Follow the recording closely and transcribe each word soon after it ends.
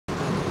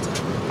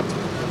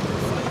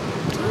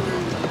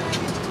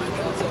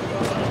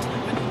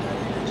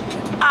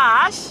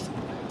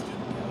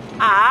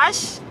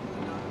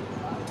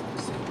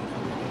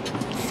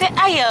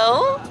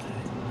Ayo.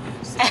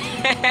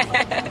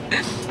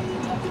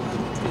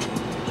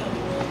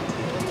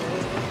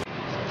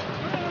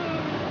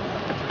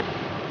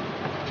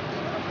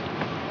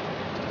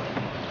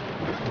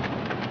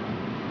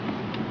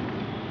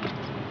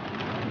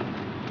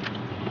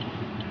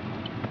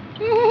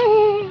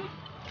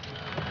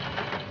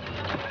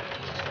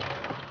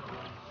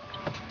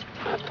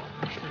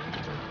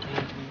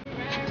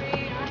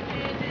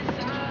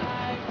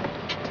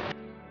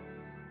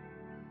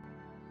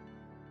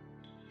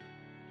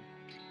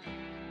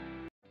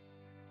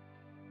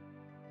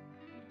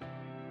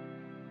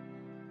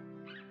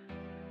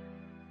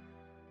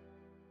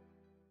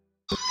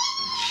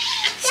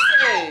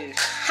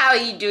 How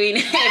are you doing,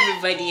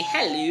 everybody?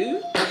 Hello,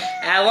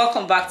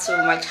 welcome back to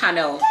my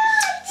channel.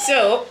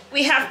 So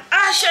we have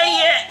Asha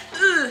here.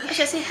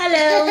 Asha, say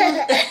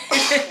hello.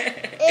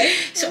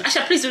 So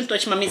Asha, please don't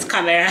touch mommy's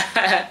camera.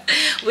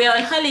 We're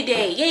on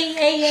holiday, yay,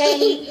 yay,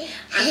 yay.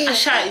 And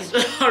Asha is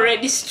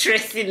already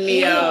stressing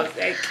me out.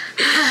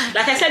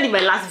 Like I said in my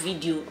last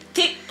video,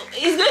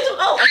 it's going to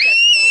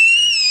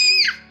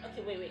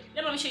okay, wait,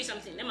 let me show you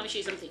something.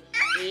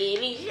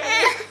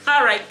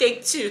 All right,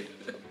 take two.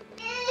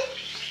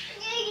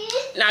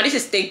 Now this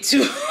is take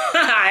two.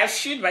 I have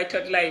shooed my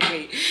toddler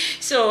away.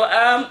 So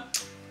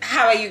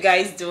how are you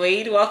guys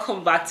doing?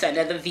 Welcome back to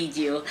another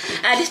video.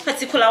 This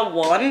particular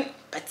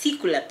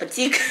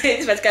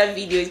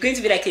video is going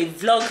to be like a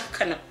vlog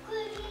kind of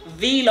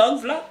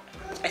vlog.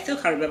 I still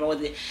can't remember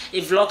what a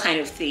vlog kind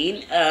of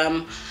thing.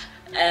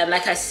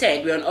 Like I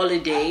said, we're on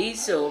holiday,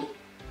 so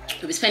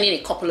we'll be spending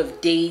a couple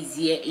of days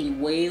here in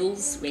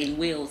Wales. We're in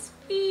Wales.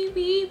 So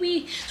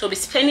we'll be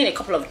spending a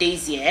couple of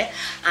days here,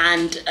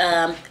 and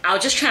I'll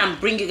just try and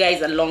bring you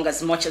guys along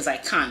as much as I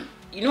can.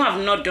 You know, I've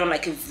not done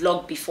like a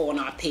vlog before on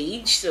our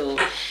page, so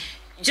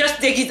just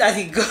take it as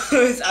it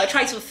goes. I'll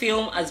try to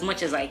film as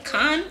much as I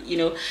can, you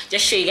know,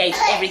 just show you guys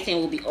everything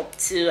we'll be up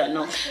to and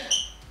all.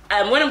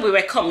 When we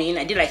were coming,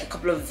 I did like a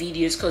couple of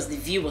videos because the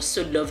view was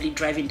so lovely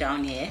driving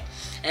down here.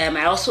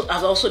 I've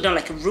also done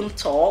like a room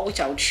tour, which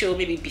I would show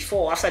maybe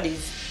before or after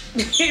this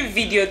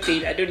video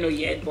thing. I don't know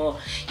yet, but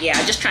yeah,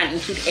 I just try and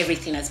include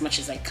everything as much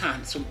as I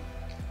can. So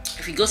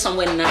if we go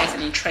somewhere nice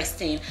and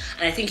interesting,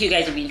 and I think you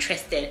guys will be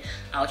interested,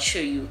 I'll show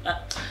you.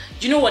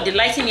 Do you know what, the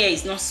lighting here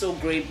is not so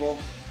great, but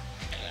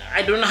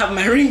I don't have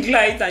my ring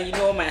light and you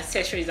know my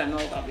accessories and all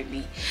that with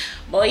me.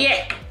 But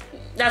yeah,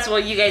 that's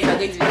what you guys are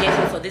going to be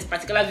getting for this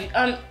particular video.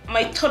 And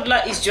my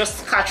toddler is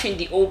just catching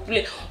the old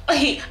play. Oh,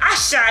 hey,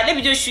 Asha, let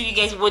me just show you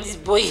guys what this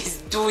boy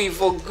is doing,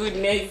 for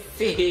goodness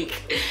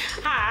sake.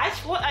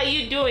 Ash, what are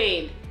you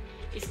doing?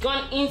 It's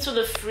gone into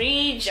the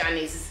fridge and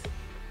it's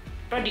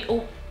brought the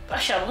old.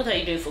 Asha, what are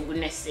you doing, for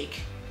goodness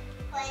sake?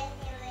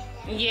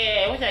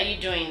 Yeah, what are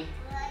you doing?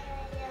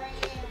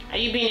 Are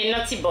you being a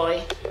naughty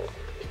boy?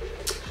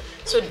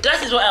 So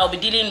that is what I'll be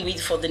dealing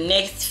with for the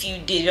next few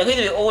days. We're going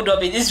to be holed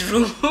up in this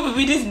room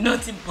with this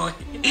naughty boy.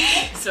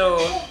 So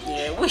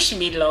yeah, wish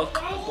me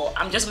luck. But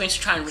I'm just going to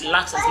try and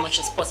relax as much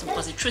as possible,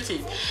 because the truth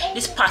is,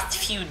 this past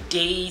few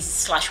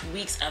days /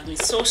 weeks I've been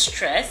so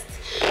stressed.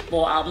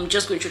 But I'm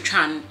just going to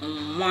try and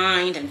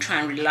unwind and try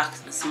and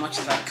relax as much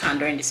as I can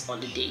during this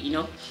holiday, you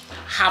know.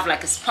 Have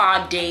like a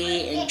spa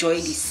day, enjoy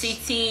the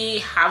city,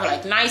 have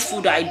like nice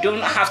food that I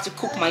don't have to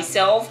cook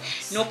myself,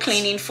 no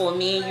cleaning for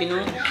me, you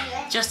know.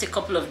 Just a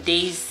couple of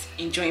days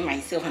enjoying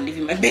myself and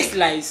living my best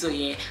life. So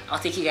yeah, I'll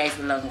take you guys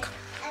along.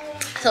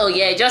 So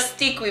yeah, just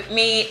stick with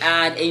me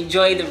and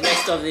enjoy the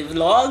rest of the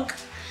vlog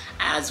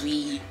as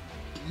we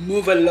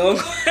move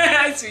along.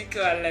 As we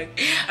go along.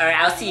 All right,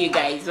 I'll see you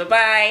guys. Bye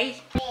bye.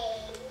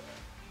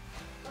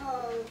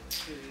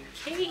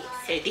 Okay,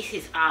 so this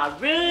is our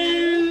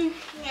room.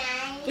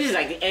 This is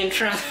like the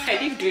entrance. I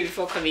didn't do it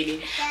before coming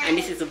in. And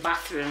this is the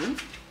bathroom.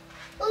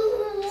 So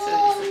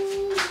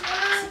it's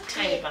a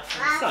tiny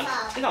bathroom.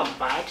 It's not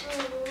bad.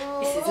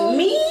 This is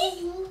me.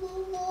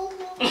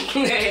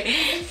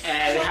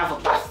 We have a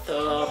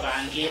bathtub,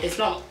 and yeah, there's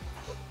not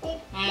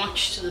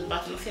much to the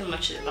bathroom. Nothing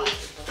much to the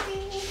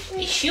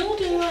bathroom. It should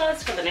do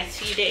us for the next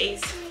few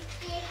days.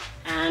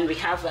 And we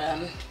have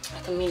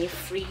like a mini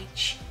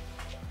fridge.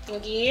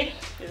 Yeah,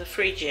 there's a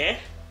fridge here.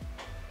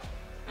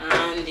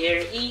 And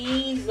there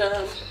is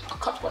a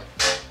cupboard,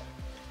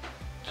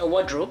 a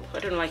wardrobe. I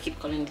don't know why I keep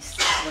calling this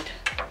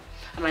wardrobe.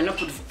 I might not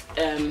put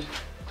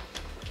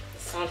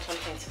sound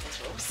content to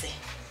this. We'll see.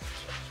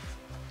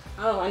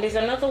 Oh, and there's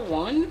another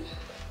one.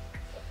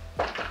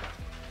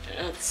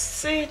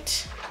 That's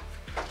it.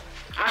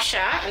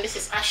 Asha, and this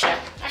is Asha.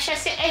 Asha,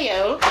 say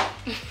ayo.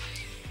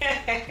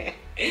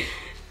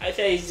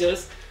 Asha is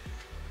just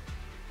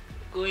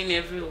going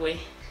everywhere,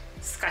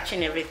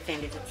 scratching everything.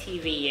 There's a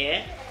TV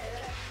here.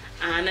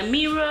 And a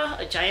mirror,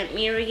 a giant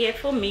mirror here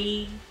for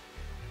me.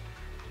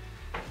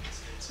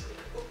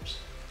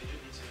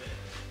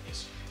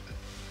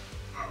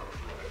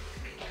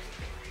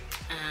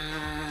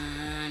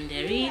 And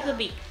there is a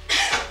big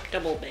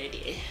double bed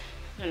here.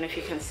 I don't know if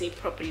you can see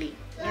properly.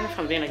 I don't know if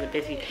I'm doing like the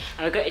best view.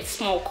 And I got a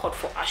small cot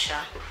for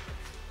Asha,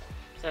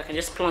 so I can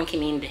just plunk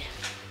him in there.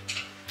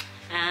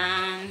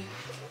 And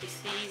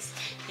this is,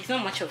 it's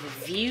not much of a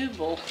view,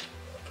 but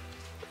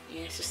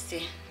yeah, so stay.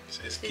 It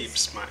says keep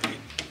smiling.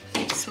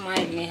 Keep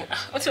smiling.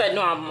 What do I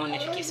know? I'm on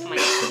it. Keep smiling.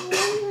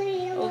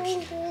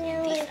 Okay.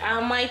 These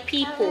are my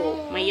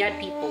people, my yard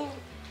people.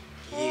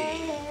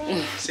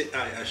 Yeah. Say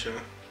hi, Asha.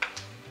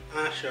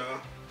 Asha.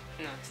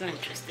 No, it's not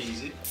interesting.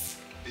 Easy.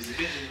 Busy,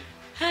 busy.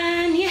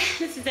 And yeah,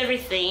 this is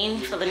everything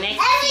for the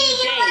next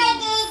few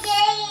days.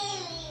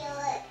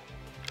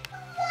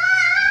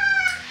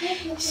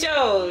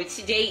 So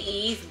today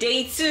is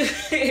day 2.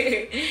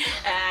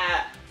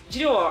 Do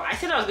you know what? I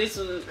said I was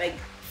going to like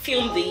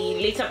film the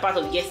later part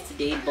of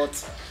yesterday, but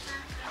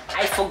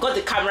I forgot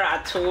the camera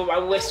at home.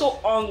 We were so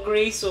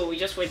hungry, so we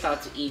just went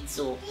out to eat.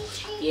 So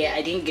yeah,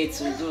 I didn't get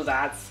to do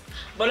that.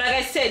 But like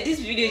I said, this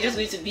video is just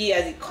going to be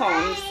as it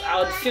comes.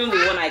 I'll film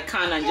the one I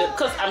can, and just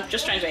because I'm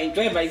just trying to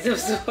enjoy myself.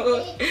 So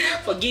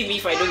forgive me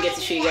if I don't get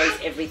to show you guys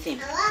everything.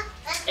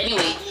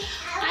 Anyway,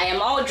 I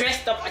am all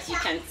dressed up, as you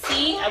can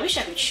see. I wish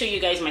I could show you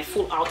guys my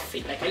full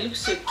outfit. Like, I look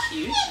so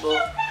cute,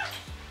 but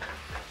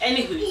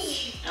anyway,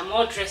 I'm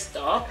all dressed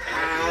up,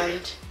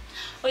 and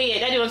oh yeah,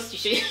 Daddy wants to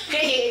show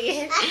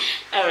you.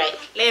 All right,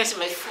 let's see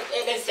my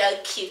full. Let's see how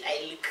cute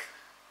I look.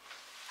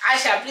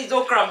 Asha, please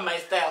don't cramp my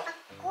style.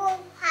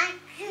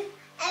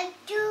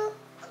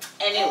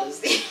 Anyways,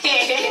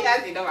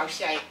 that's enough. I'm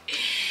shy.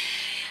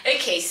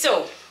 Okay,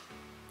 so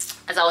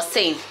as I was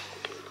saying,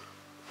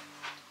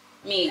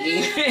 me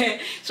again.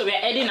 So we're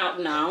heading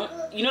out now.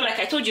 You know, like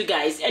I told you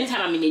guys,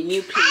 anytime I'm in a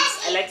new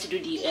place, I like to do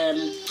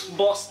the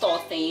bus tour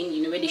thing.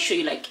 You know, where they show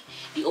you like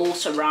the old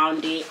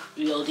surrounding,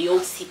 you know, the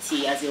old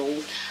city as a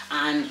whole,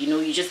 and you know,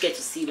 you just get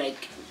to see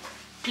like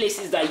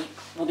places that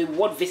will be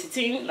worth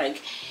visiting.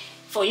 Like,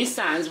 for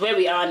instance, where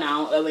we are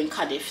now, we're in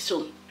Cardiff.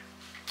 So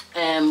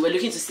we're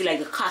looking to see like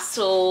the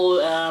castle,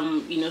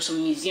 you know,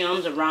 some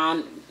museums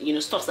around, you know,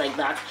 stuff like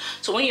that.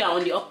 So when you are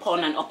on the up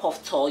on and up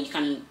off tour, you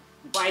can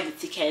buy the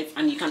tickets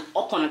and you can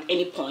up on at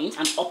any point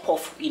and up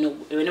off, you know,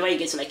 whenever you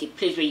get to like a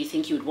place where you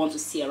think you would want to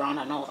see around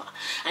and all that.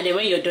 And then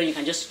when you're done, you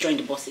can just join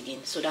the bus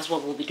again. So that's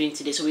what we'll be doing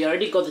today. So we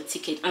already got the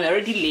ticket, and we're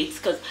already late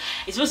because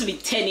it's supposed to be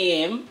 10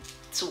 a.m.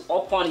 to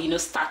up on, you know,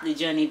 start the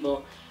journey,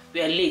 but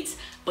we are late.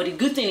 But the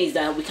good thing is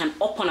that we can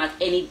up on at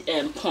any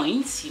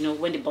point, you know,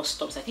 when the bus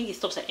stops. I think it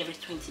stops at every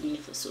 20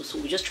 minutes or so. So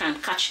we just try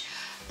and catch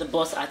the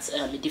bus at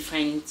a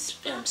different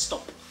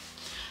stop.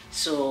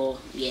 So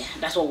yeah,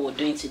 that's what we're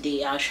doing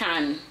today. I'll try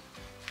and,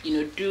 you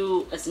know,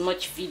 do as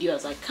much video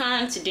as I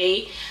can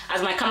today,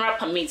 as my camera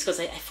permits, because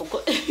I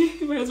forgot.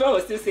 My husband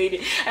was still saying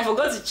it. I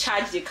forgot to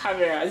charge the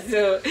camera,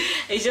 so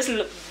it's just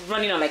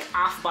running on like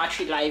half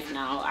battery life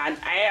now. And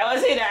I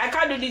was saying that I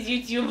can't do this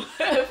YouTube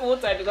full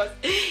time, because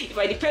if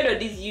I depend on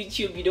this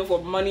YouTube, you know,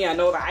 for money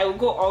and all that, I will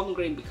go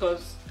hungry,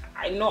 because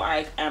I know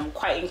I am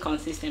quite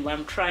inconsistent, but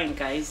I'm trying,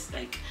 guys.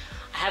 Like,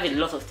 I have a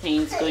lot of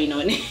things going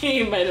on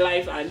in my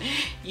life, and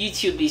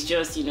YouTube is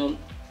just, you know,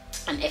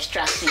 an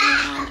extra thing,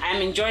 and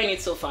I'm enjoying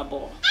it so far,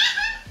 but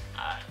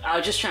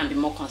I'll just try and be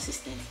more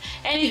consistent.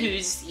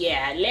 Anywho's,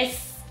 yeah,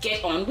 let's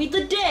get on with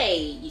the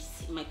day. You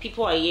see, my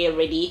people are here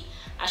already.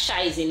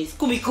 Asha is in his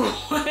kubiku,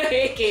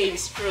 aka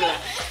his stroller.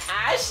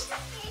 Ash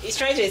is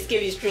trying to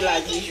escape his stroller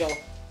as usual.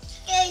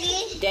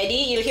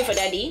 Daddy, you looking for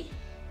daddy?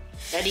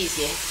 Daddy is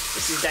here.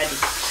 This is daddy.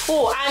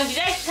 Oh, and did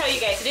I tell you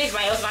guys, today is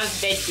my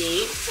husband's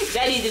birthday.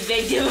 Daddy is the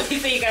birthday,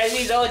 so you guys see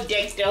he's all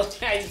decked up.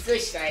 I'm so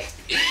shy.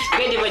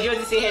 Birthday, but you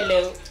want to say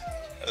hello?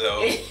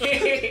 Hello.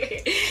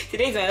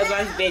 Today is my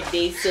husband's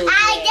birthday, so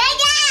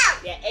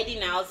we are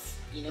heading out,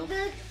 you know,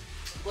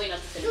 going up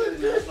to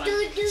celebrate my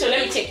husband. So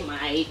let me take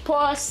my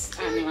purse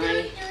and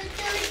my...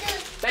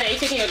 But are you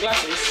taking your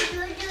glasses?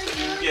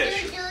 Yeah,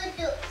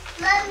 sure.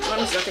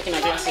 Mommy's not taking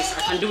my glasses.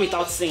 I can do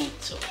without seeing,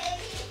 so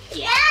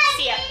yeah.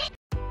 See ya.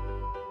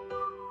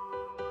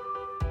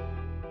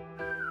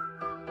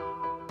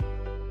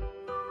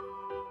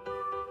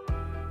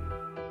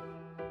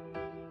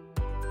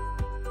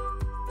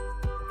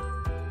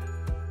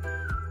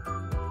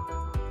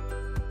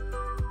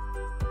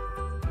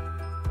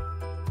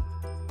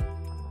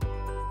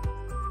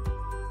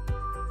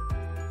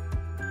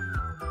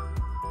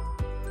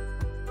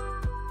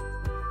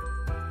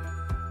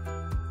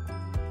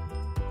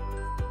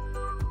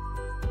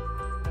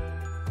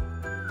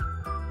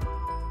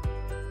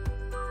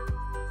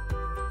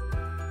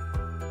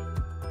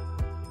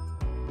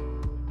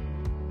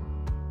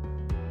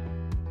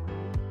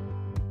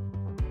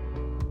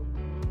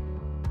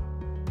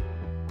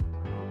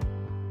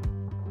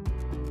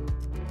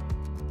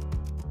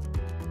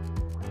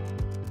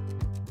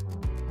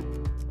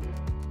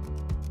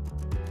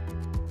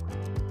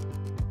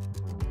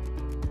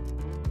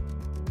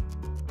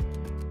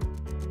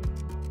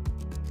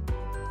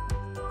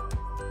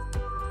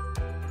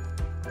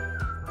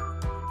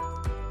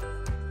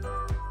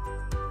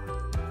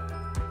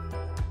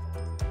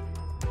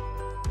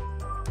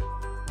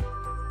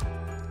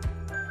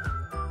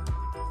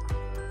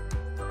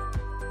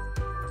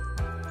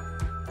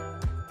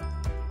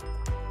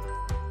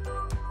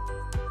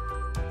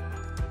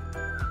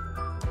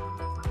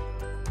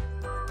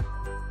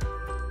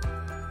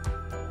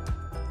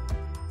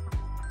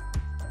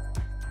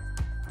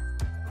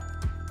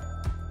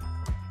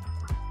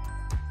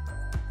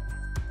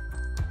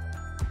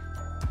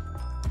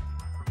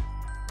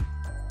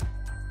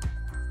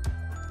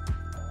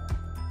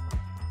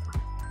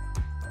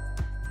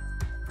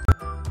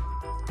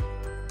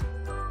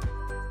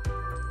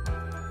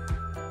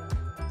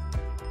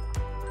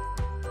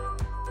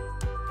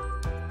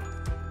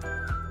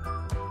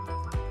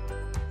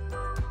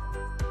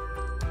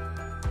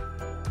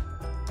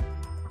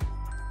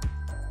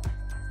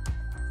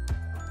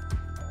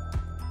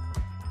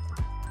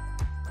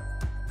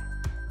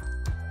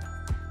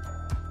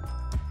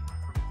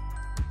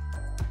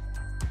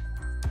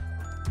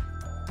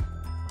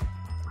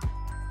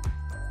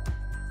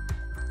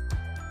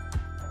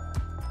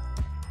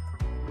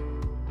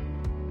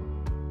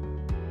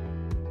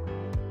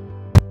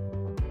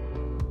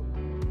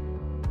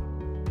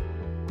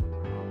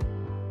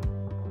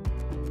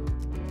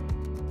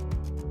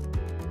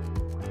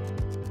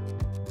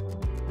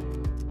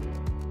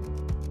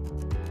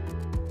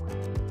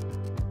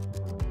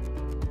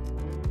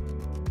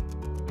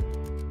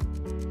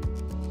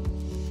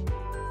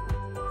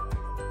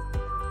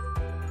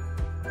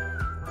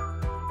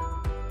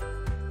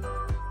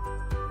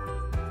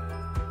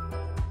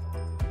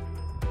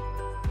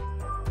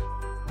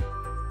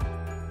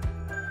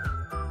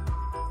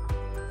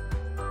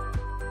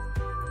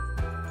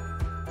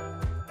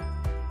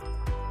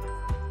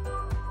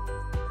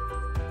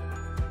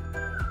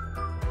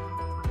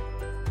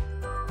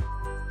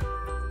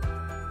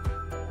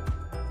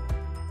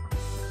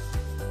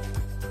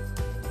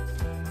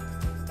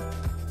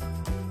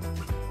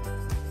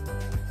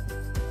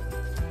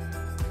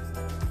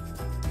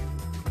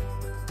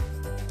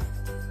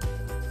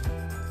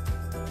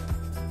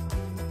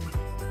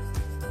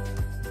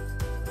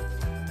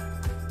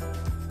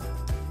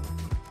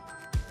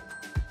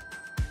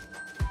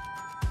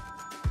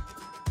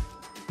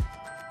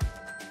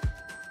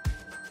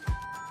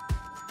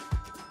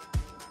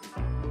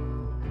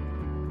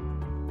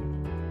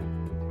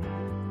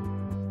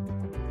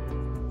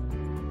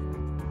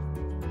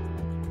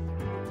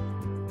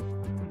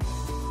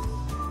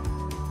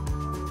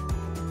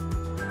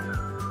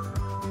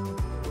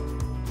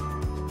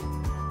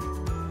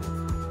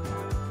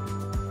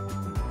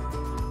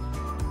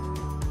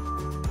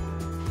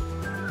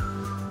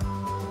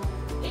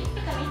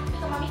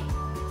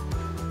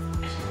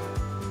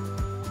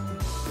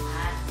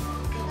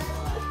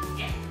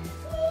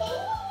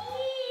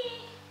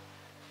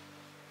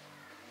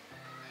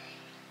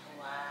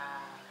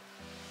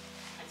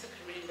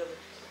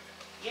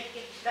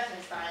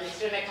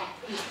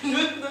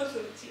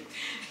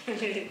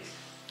 Okay.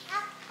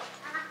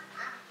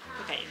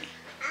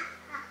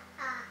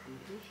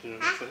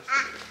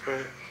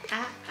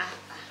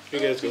 You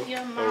guys go. I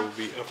will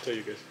be after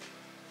you guys.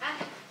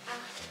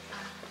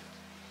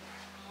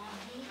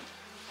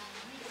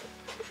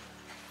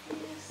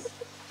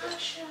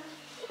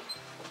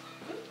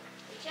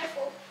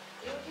 Careful.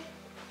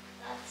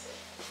 That's it.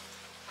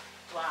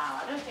 Wow,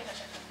 I don't think I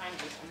should find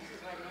this one. This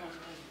is why no one's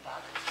going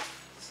back.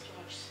 It's too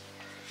much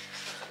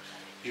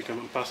stuff. You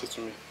can pass it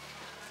to me.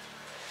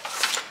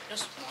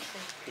 Just one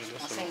thing. Yeah, I'm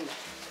that's saying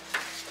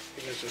enough.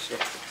 that. You guys just go.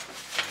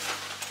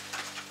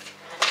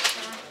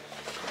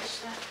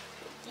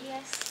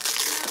 Yes.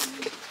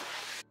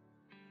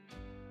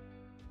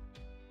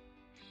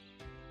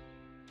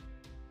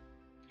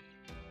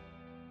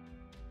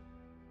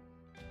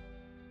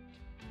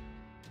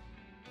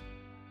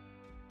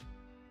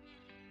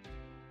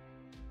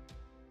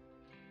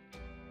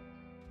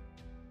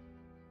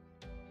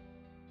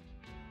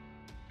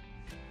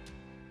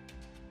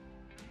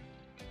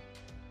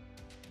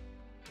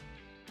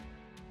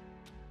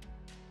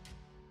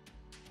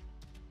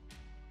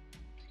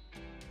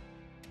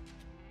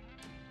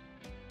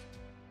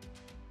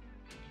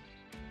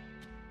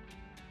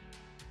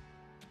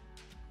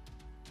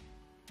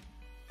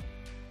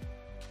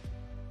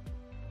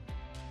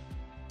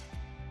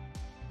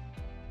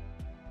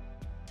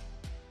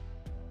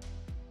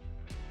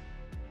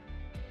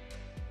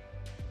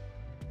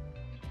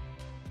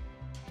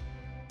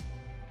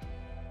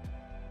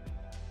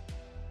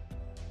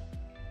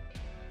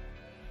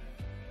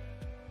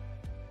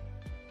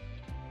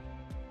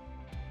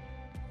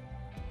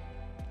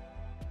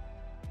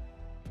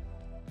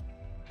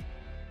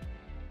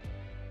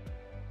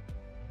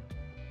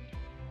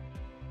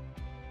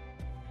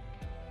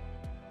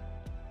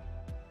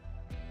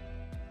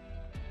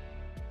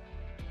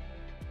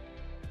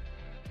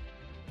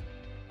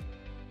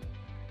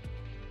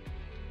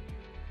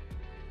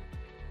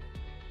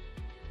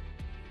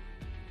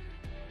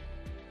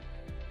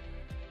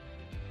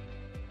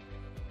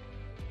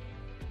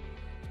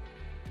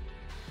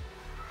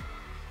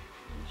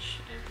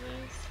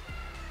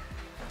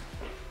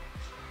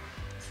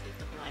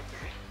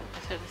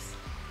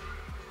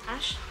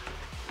 Ash,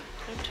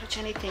 don't touch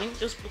anything.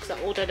 Those books are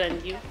older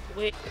than you.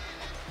 Wait.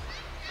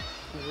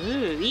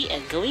 Ooh, we are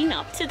going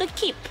up to the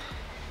keep.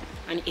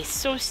 And it's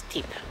so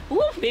steep.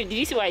 Ooh, babe, did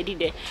you see what I did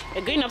there?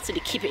 We're going up to the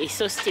keep. It's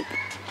so steep.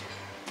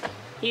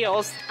 Here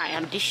also, I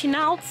am dishing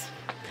out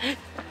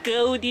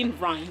golden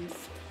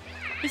rhymes.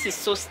 This is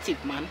so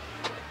steep, man.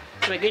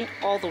 So we're going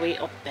all the way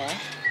up there.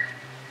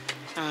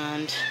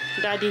 And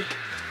Daddy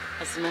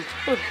has not.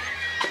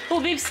 Oh,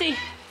 babe, see.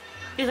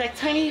 It's like a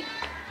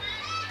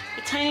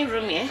tiny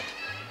room here.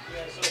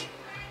 Yeah, so.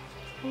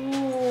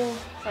 Oh,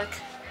 like,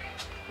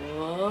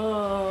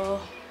 whoa,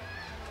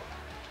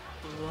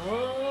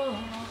 whoa,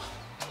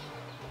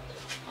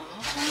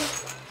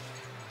 oh.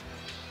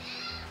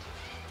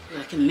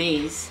 Like a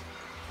maze,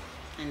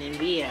 and then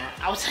we are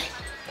outside.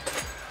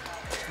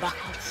 Back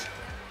out.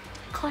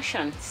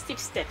 Caution, steep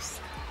steps.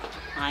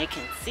 I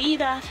can see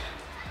that.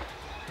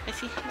 I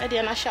see Daddy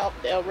and Asha up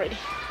there already.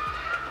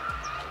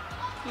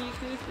 You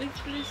can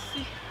literally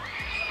see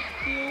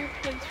the whole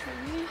place from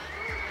me.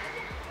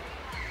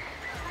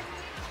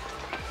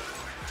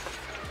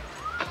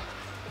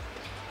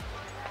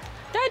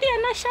 Daddy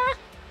and Asha.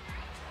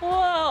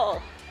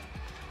 Whoa.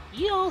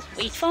 You all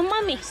wait for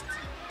mommy.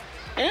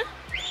 Huh?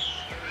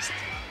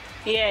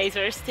 Yeah, it's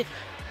very steep.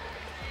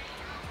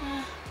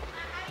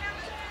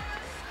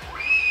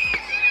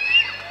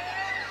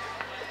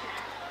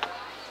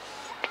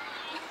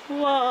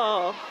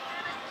 Whoa.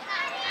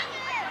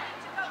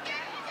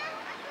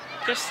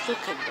 Just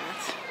look at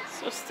that.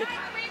 So steep.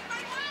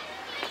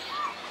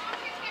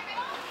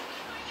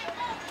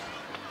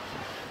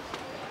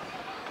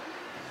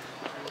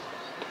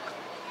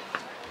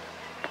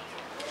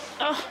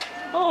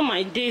 Oh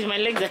my days, my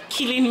legs are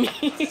killing me.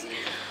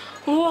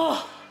 Whoa.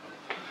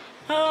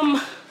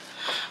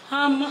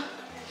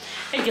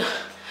 Hey girl.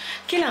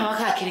 Kill him,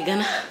 waka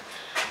kirigana.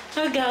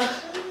 Oh girl.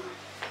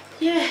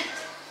 Yeah.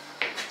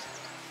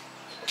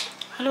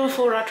 Hello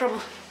for our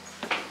trouble.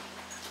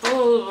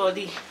 Oh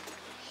body.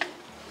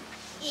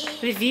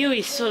 The view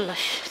is so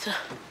lush. So,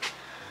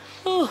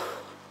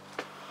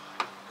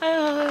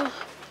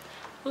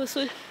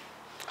 so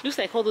looks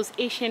like all those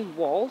ancient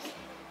walls.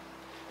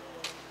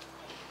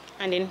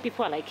 And then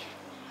people are like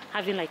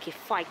having like a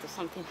fight or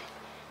something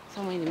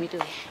somewhere in the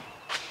middle.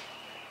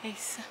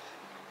 Yes.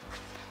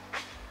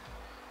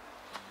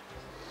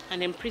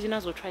 And then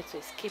prisoners will try to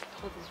escape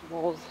all these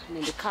walls, and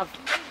then they carve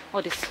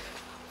all these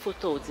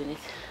photos in it.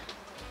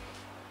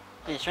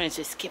 And they're trying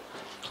to escape,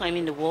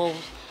 climbing the walls.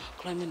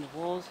 You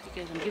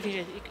guys, I'm giving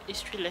you a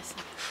history lesson.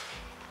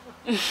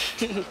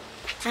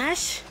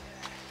 Ash,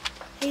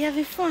 are you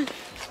having fun?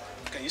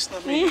 Can you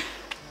snap me?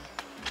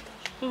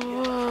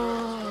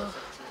 Whoa.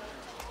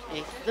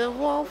 It's the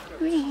wall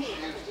for me.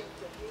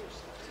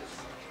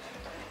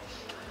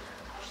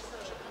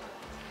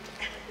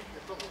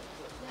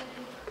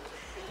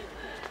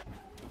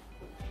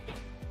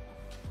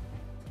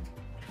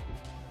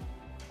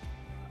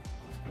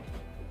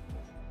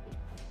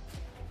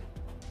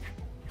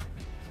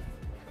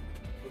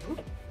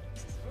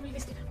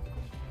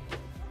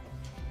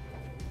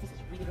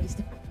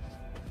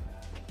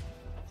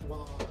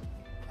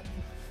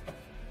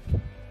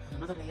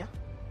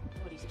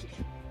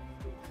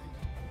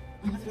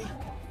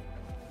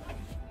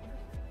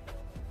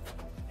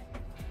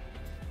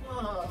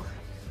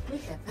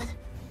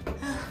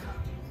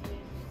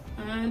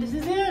 And this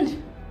is the end.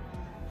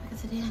 Look at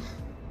the end.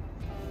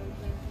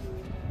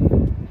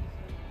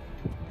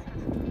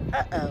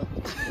 Uh-oh.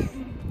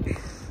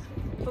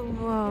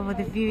 Whoa,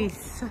 the view is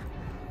so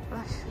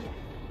lush.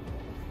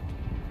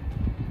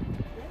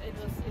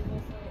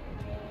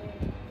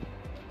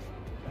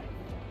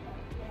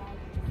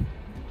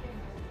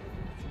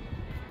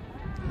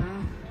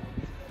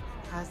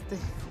 Has the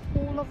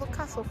whole of the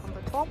castle from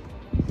the top.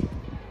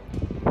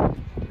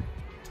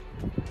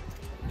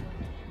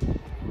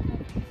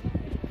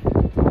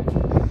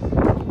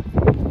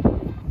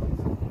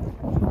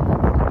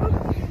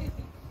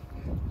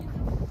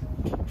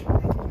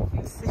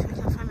 Let's see if we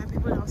can find my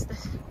people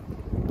downstairs.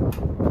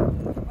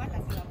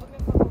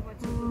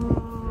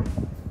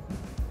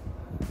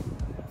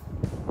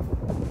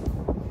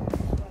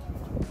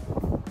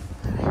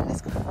 Alright,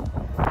 let's go.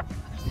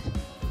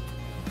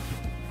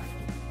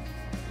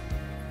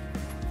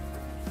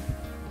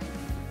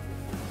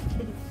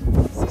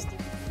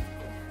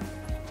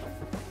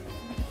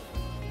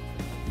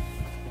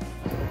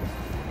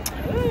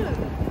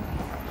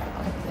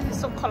 This is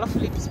so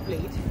colorfully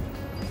displayed.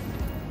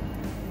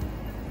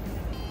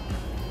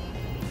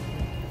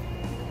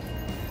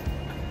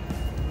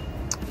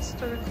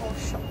 Historical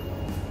shop.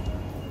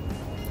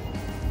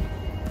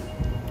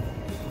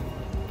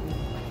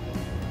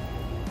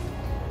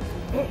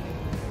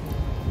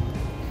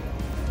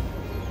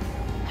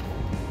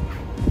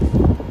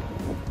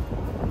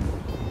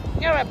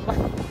 You're a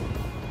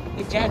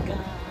dragon.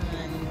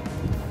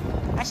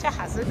 Asha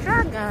has a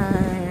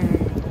dragon.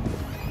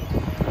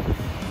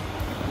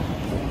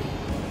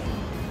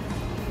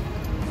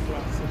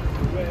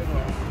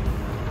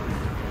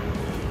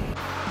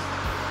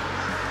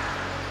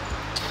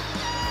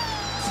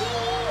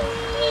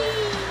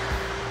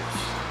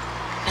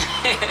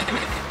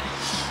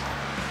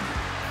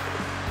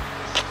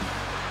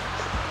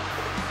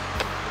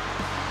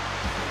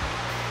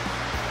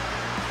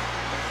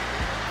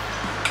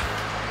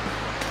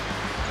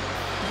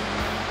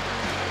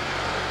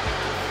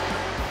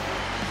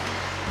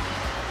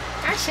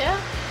 Asha,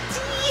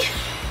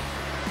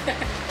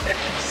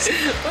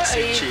 what are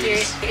you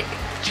doing?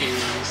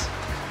 Cheese.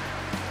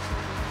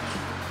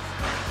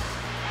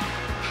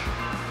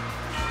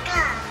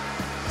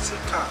 It's a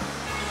car.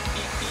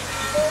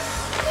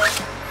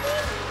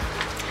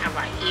 How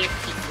about you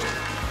people?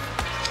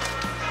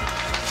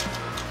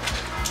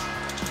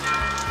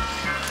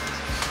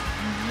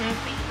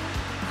 Maybe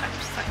got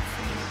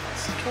something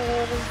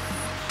stove.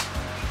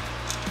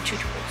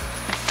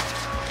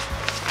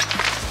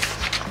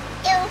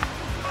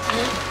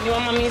 You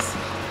want mommy's?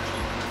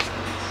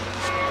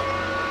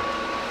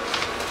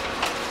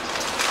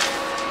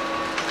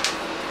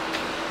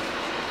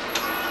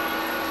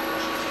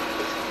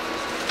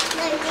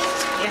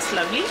 Yes,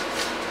 lovely.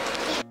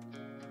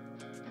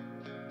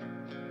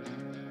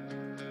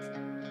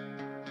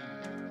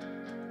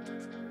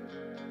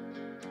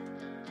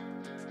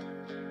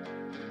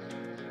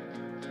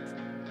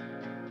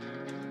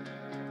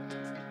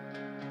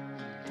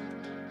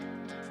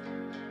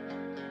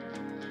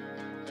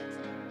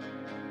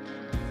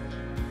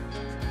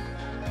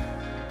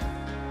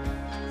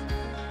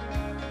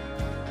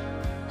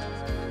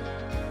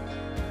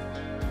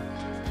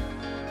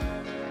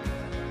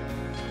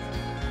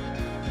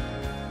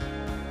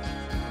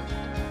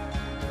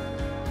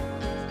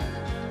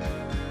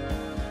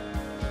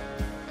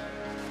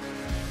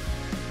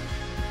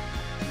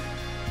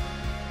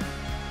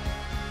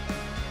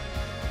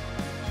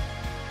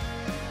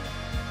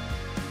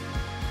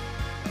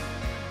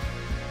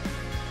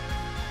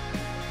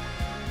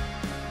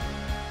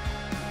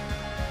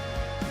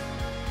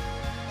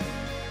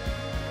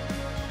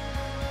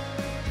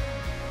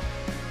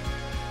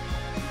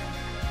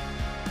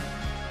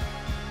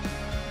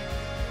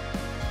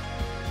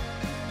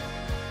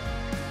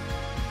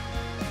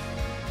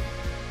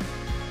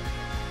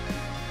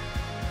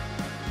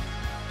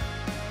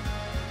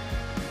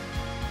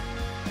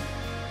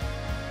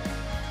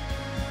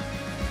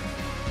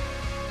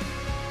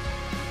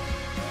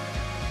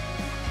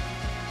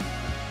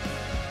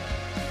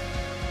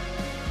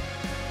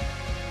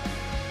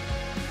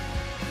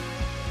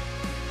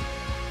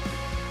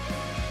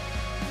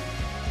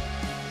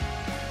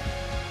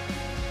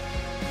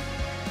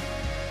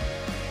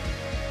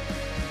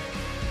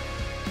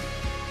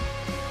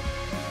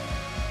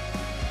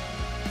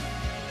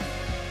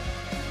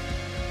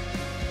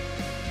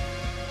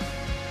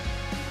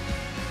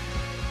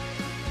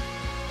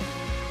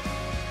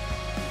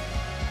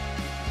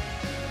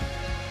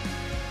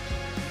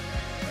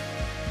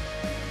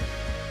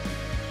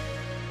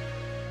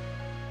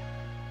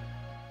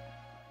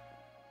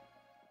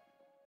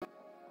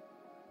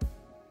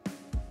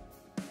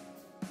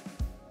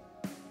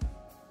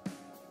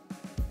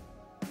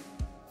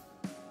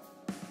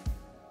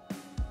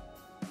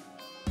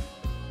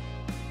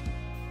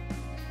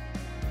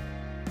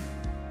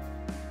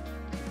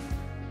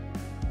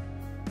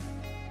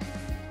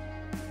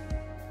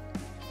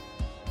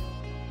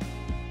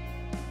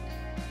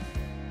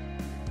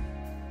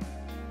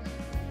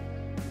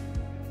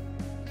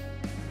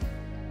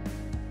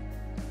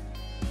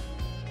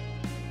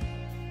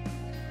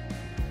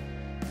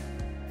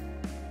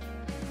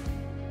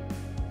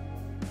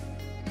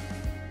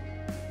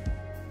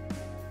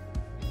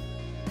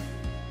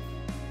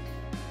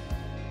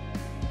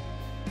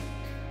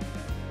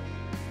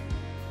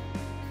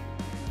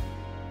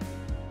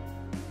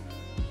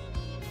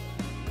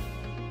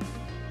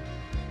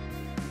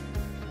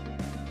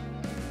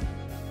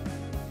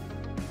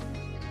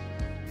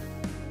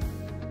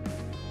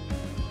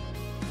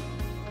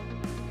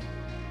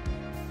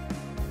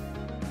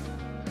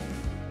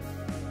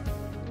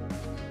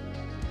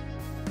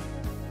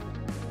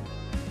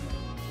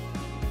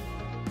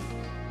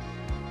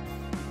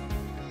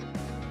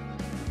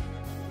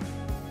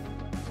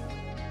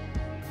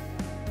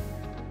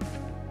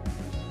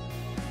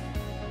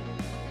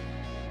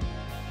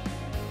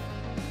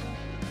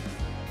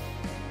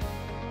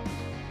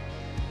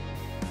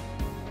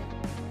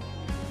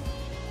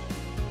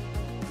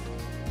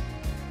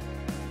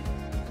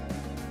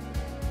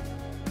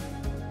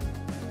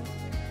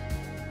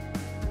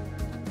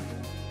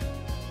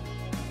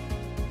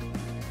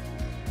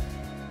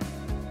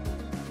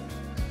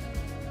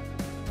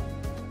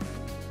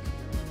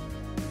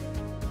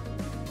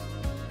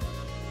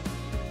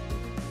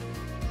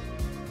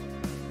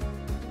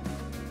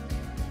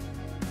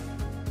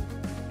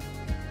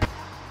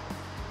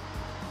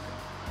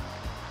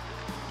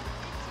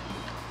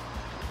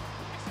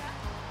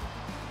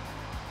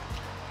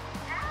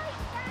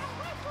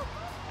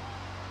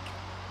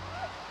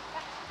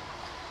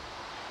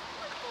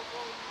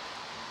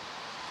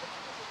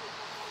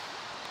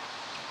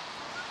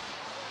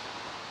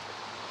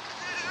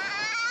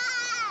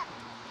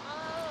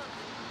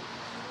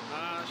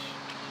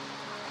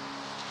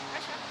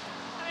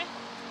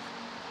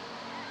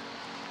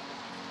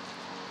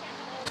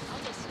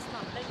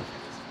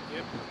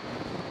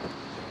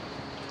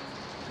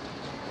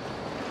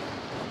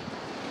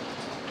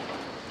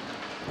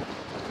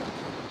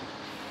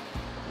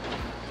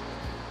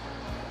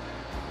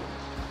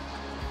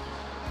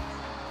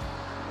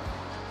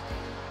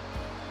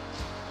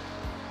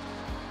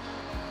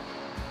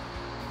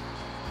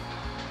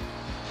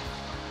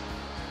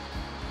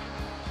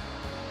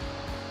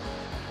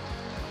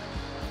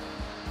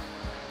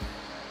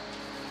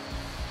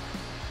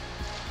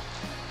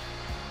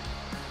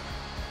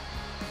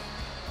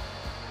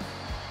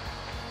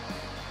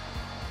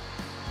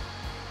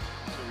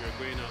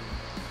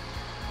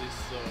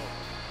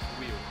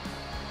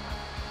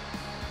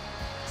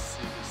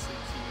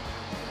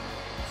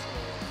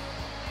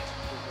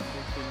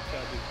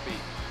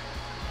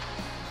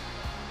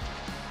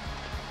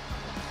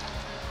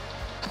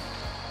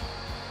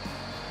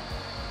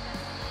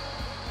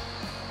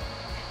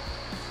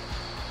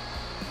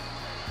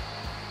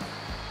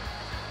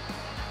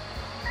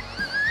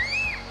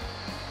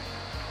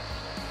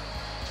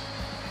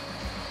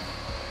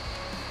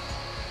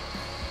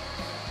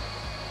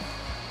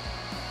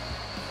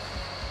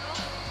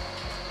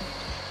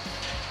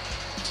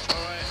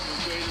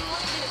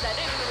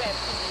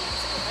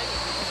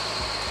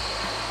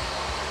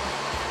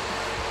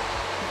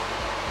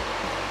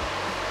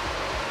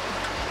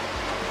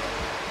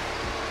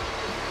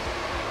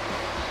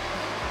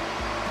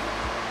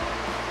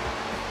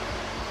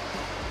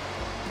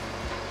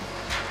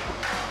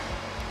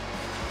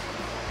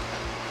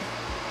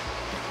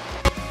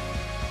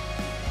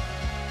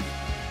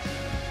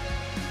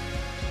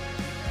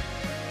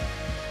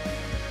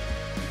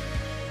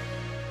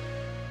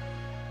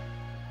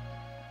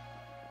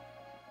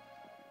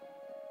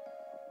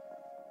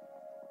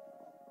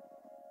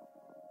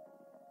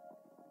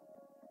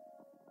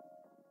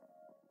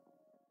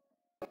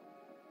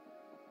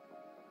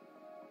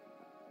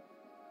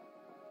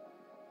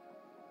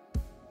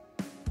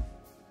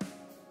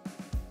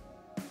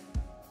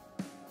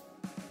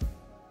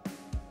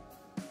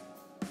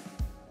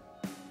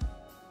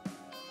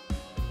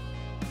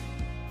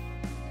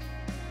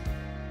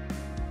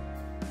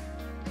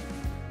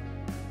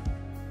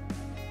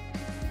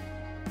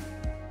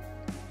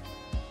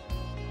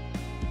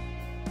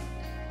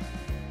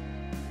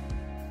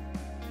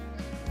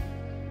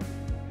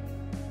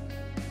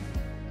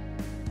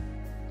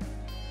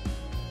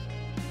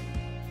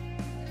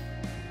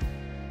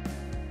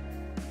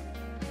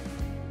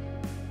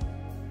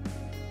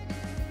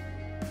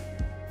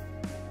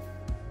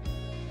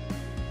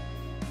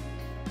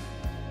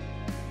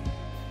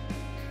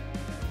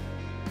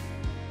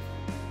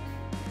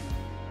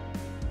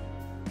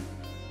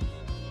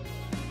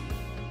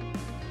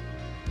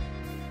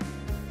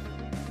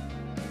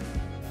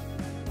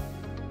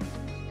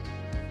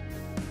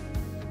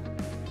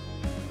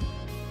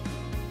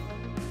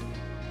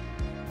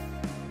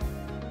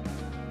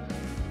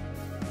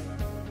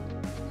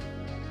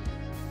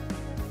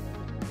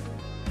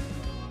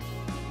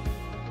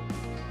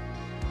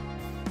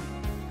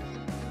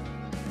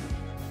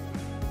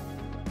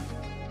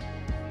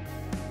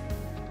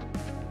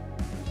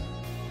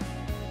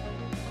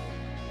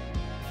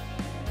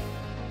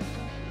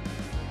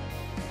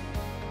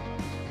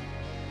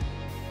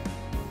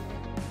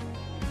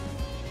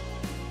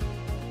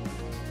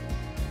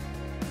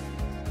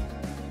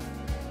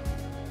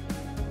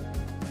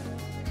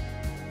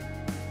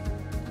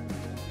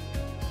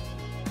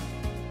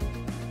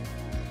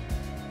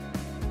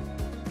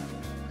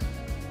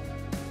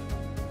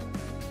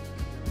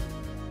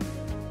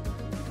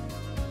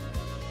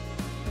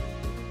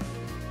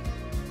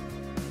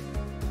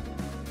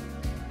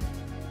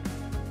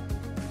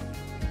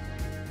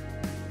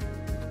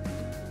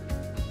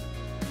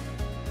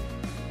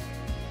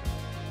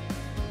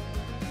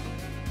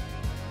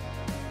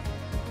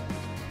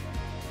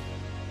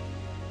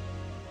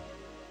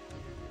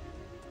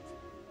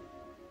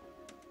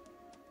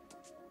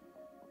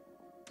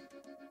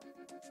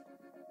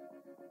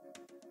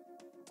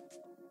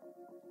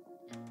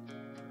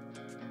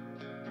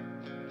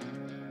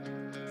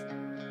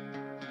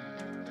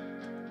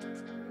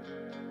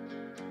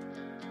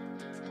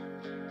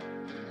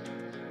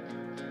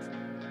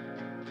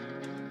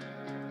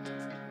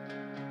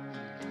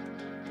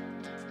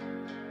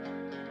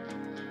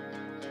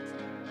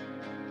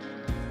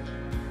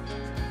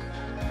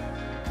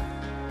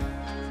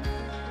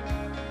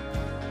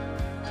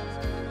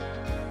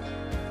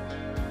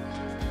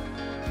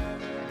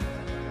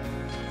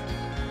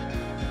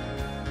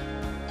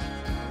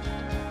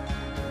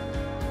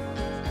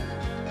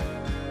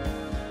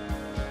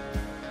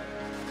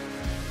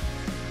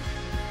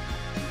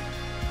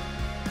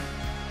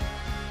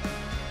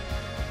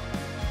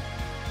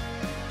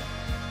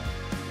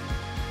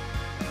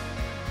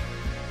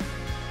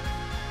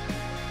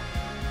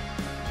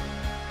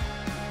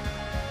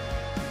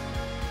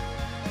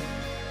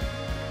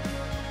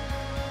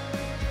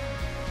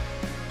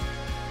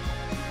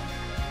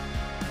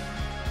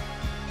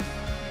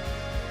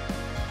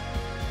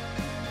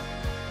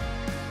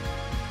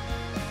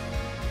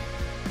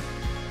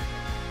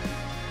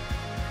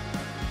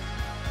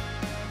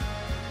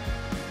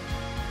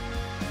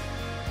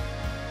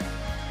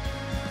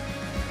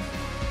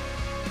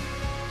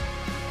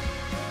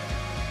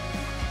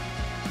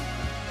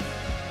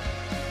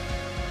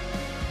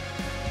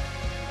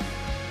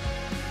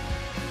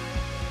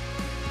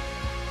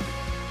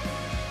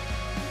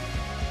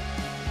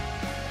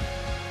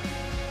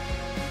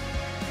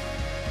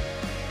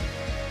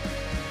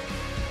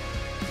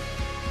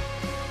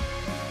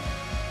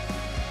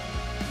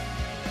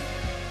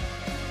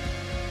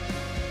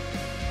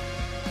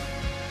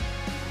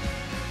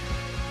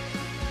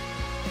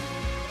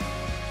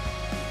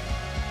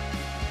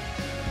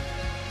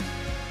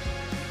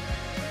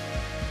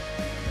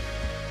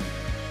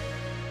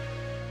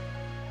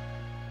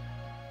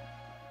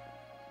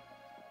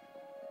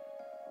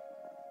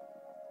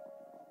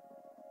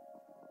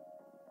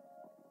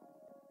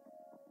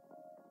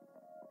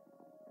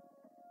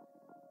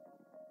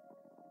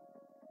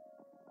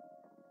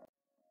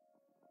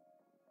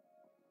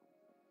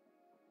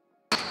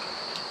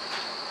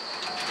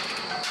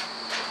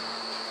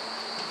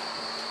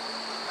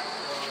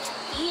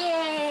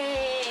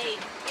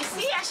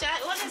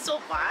 is so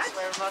bad.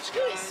 Thanks very much,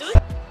 You guys. is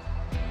so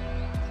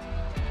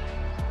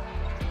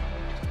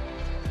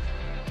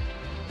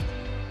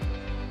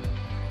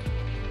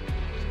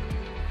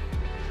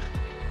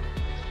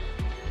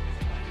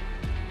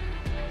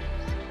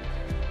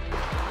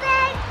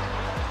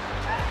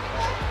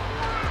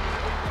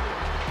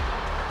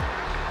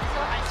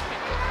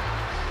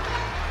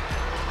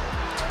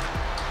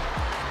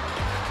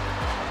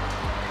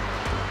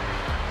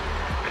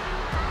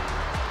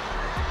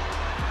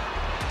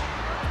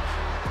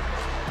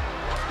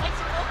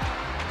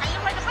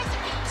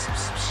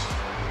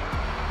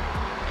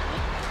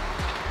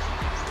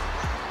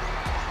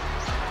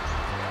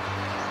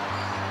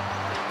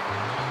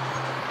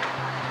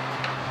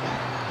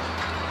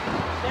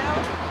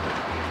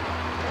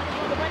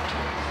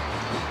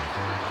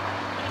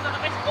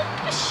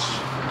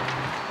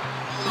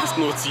It's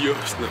not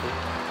yours now.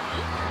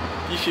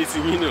 You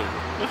shitting me now.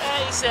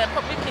 it's a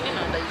public cleaning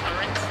that you can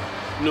rent.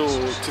 No,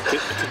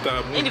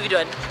 to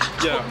Individual.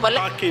 yeah, But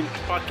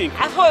parking.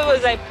 I thought it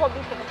was like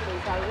public cleaning.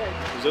 You can rent.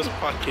 It's just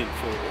parking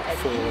for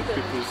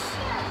people's.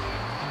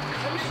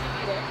 Let me see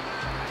you there.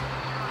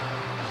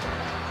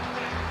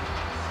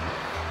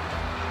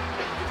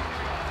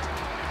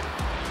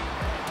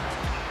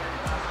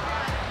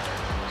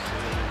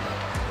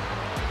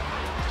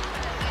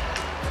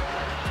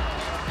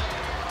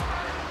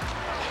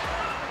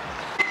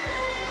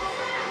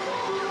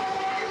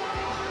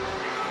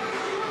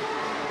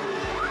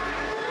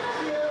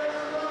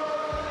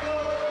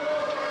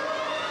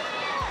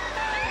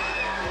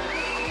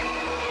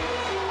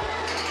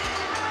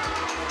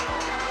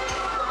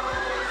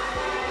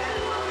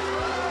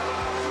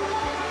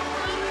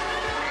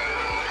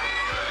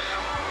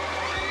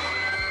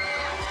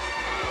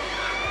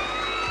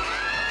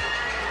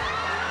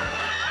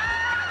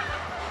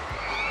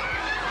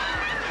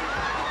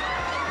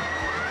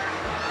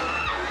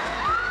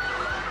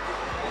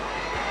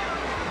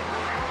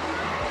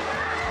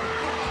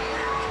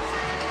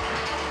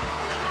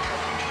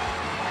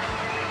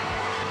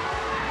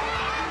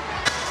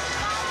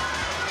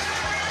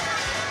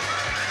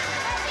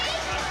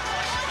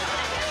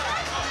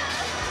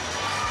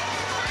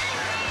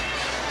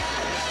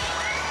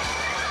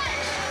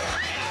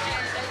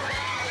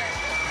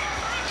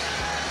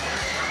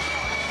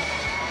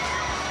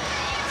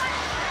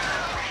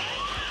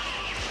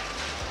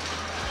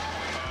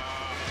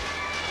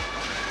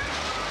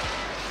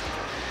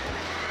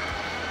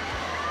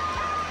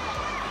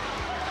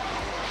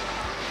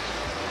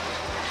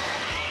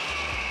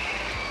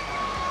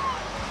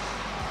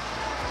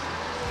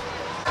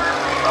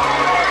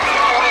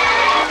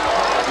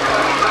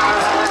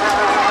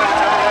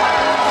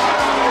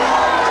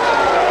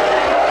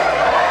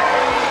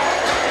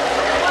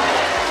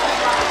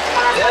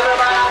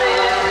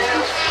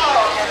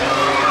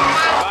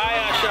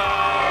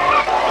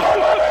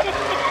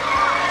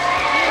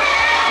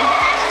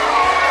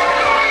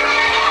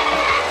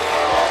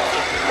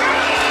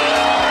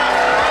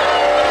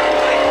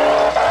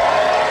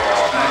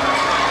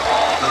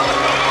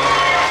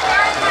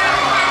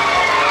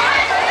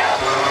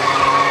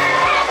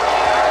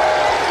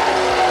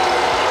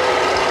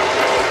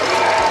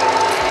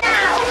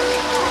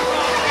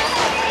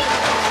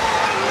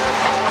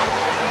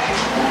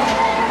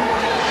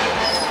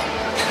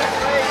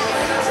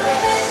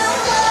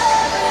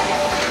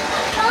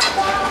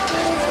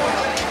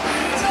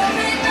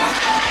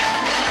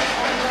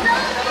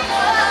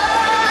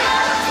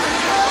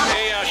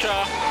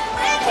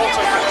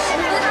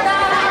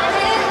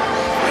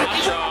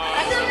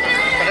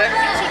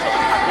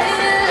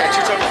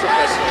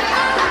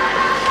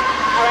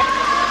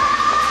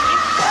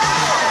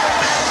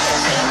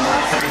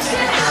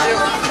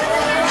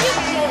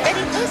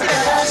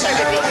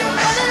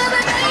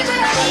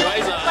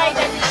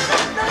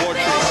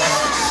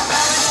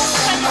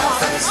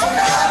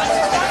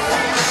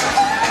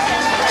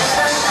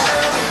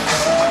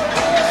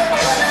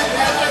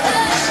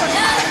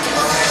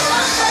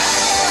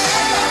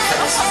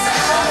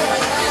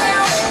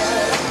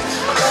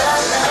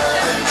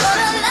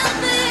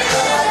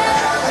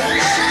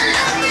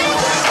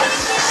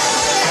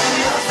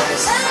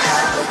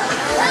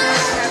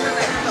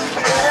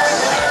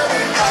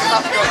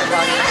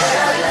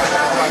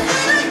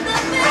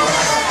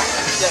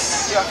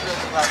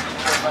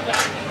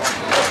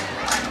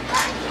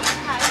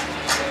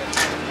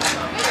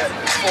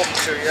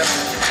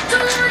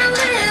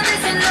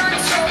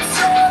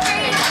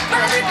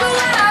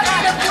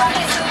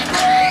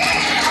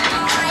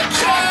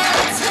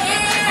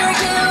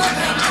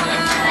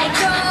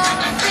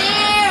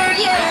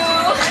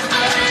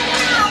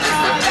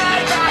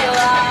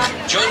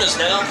 Join us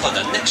now for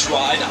the next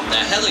ride on the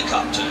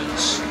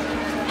helicopters.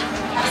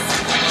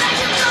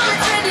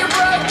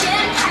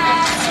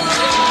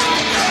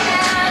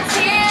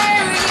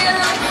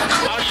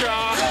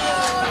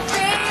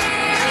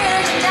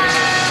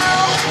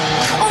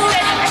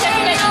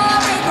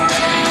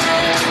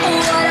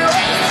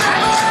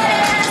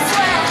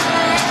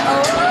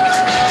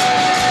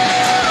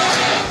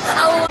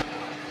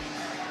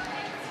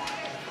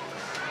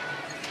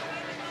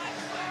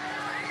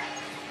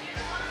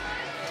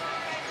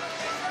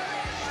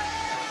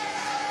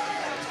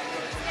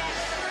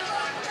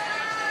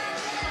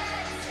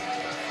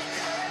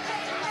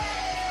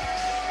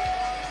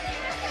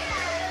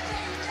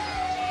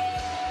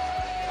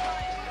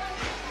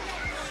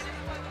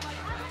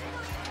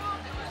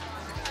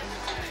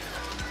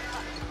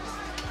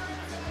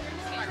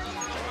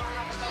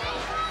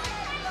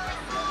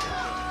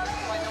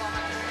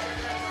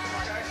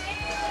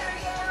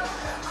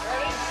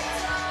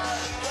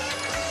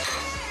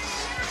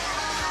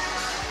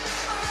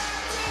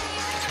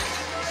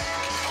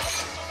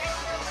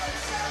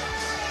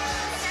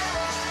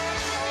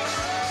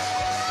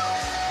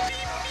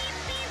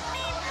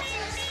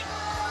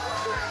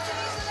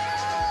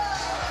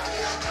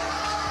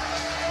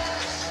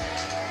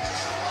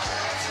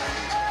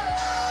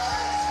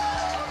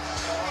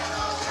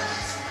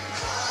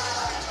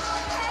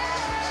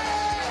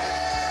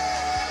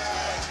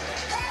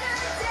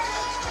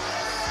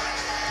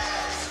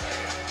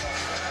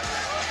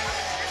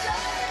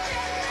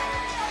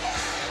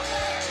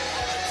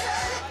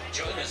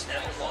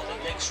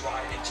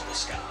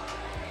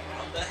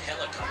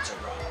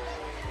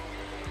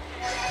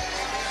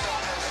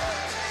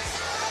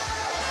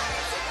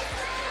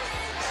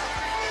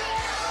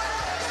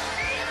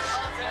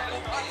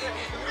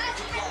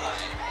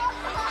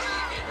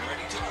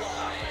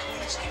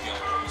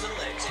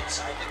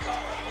 the car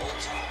at all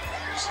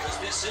times, as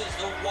this is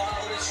the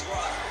wildest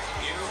ride.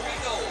 Here we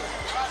go.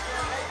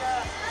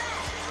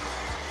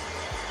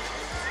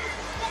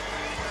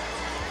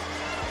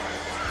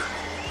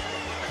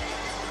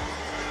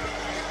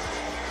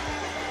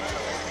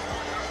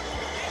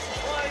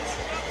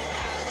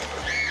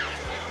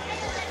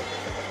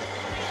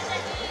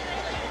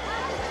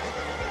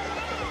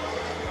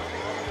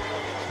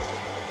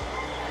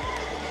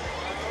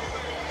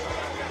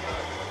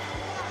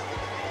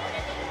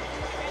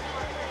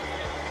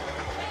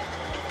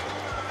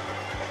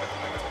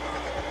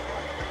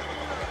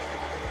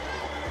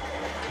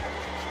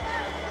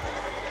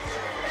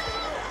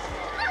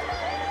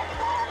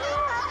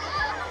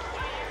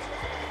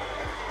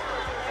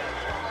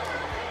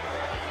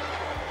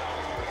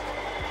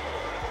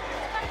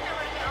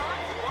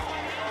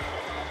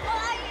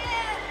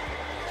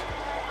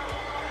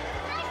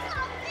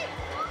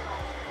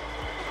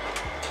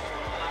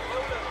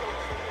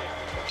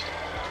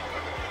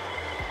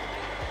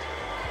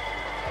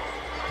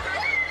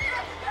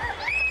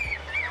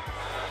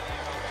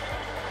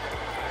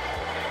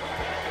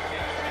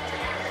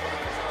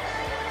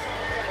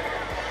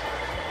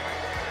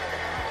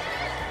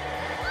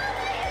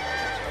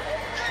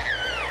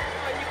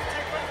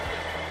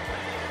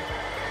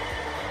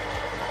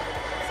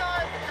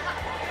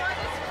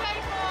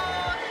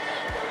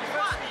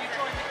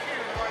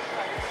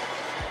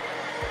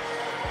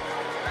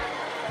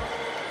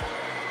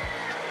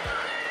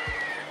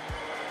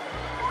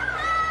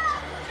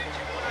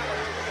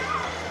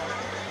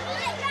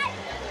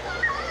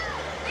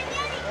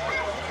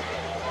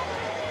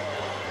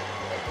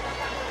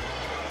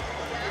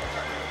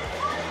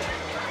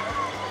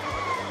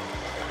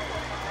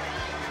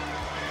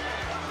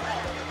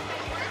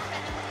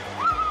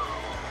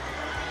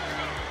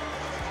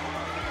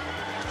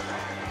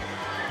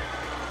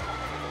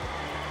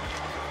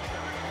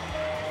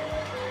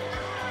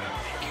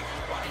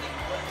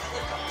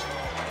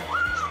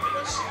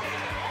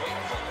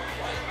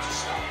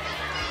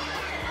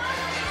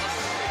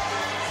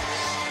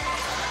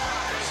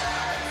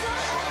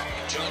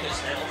 Join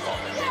us now for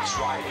the next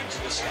ride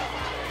into the sky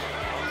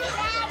on the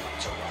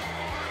helicopter ride.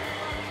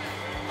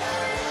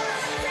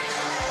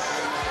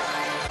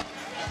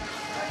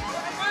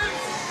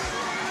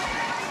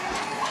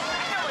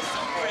 That was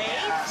so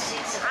brave.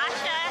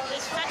 Asha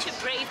is such a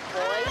brave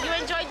boy. You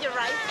enjoyed the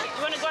ride.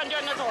 You want to go and do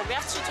another one? We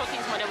have 2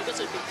 talking more, then we go to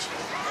the beach.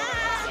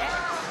 Yeah?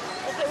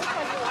 Okay, which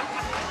one do you want?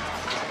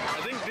 I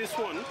think this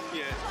one,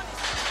 yeah.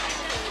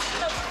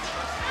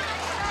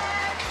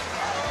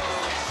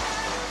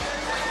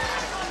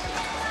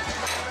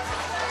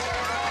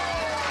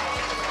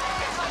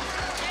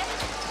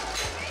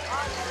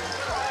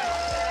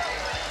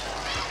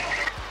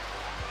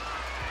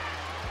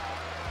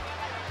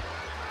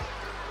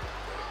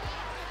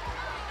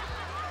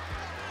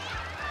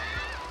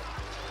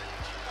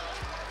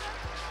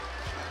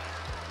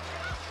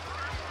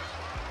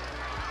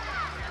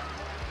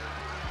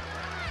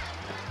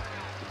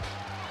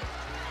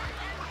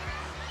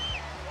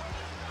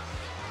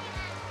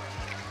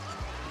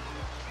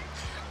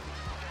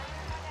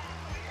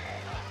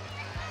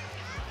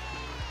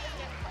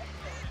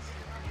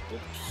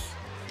 Oops.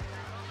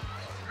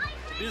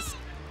 This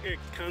egg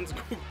can't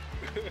go. Oh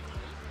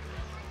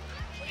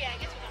yeah, I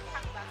guess we can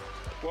pack that.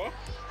 What?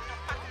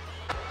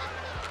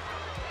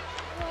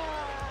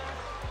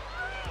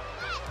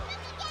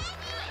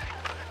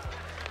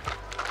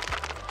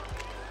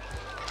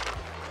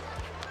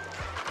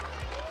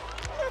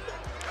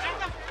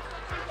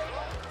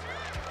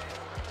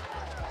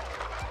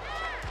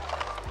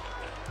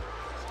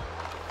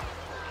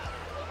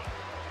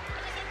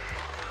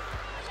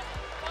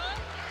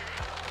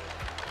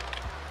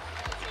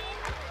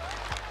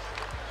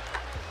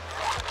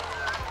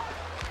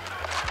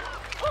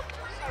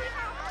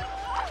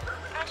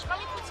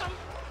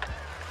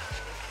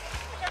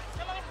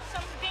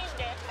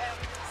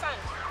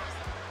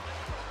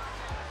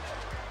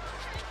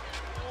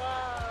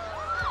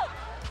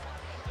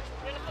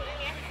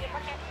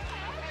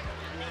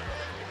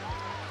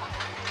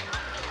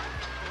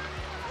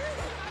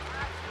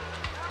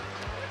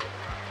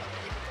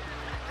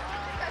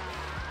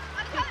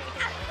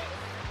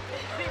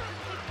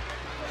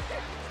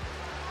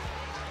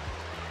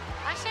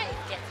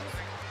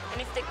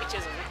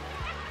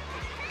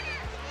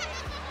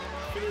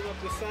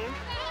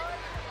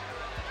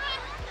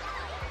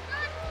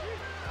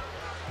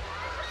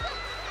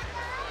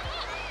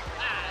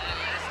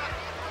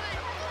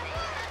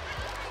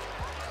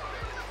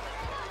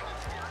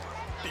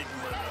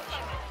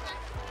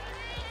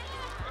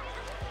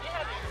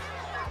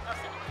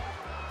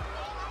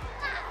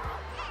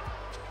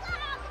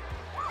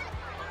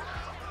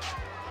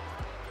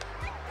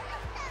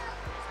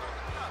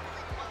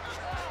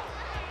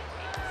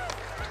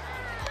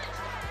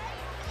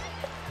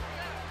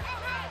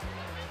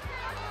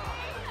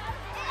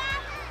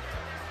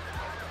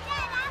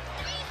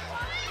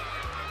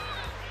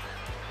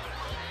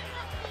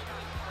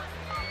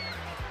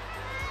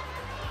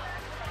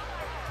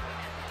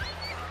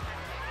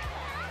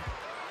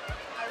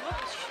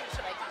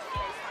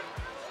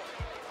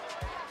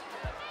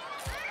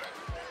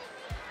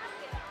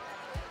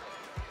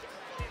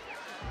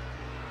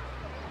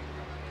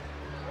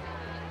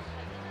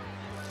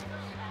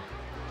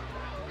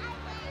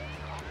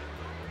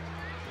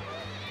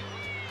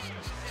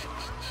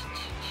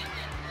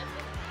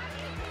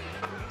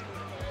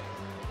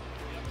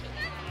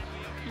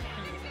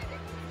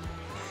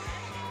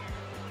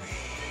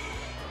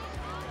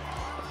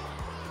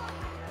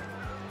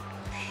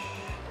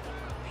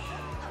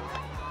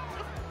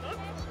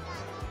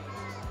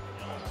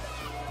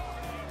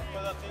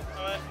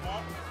 Alright,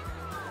 more.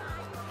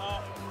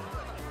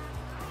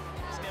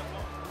 Let's get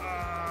more.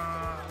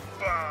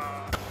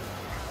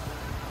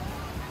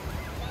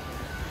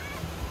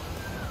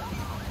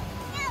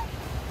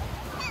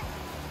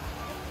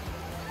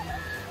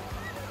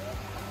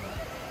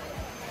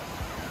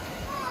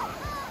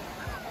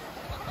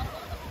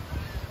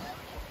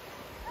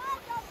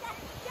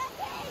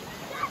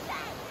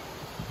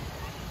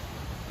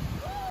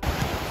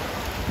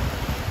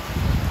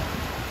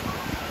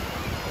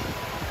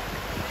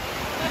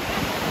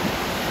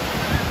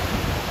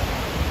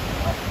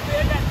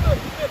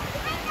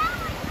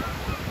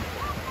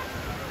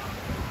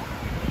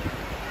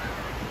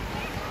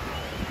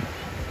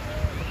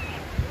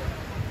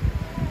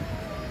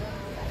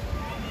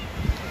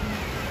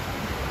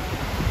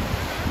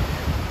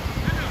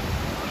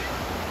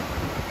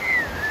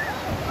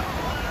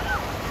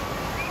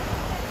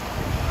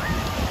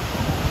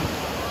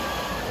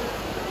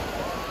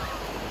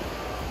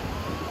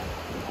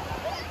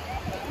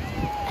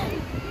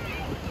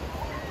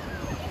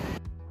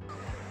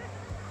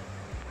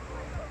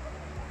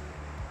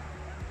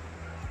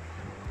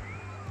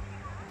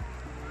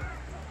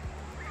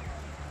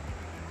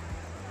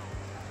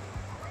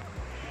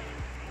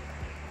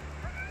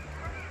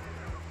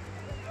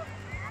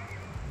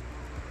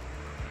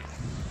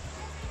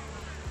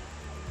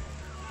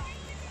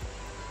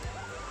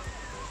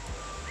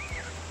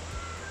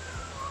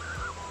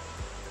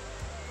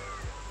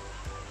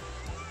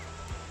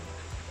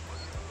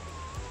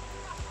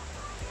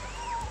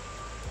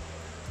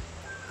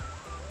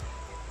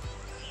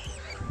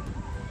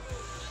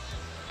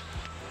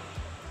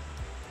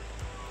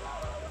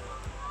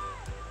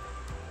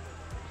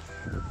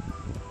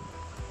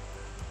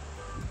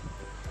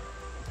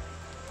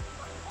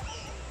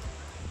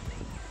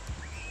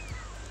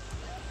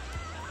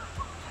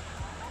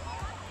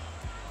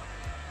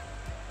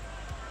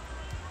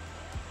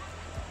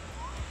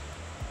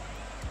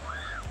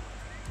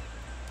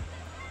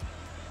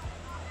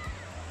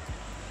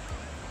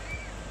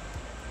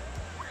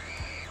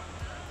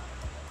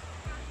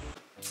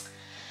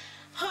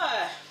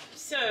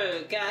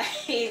 So guys,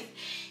 it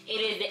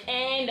is the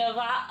end of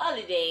our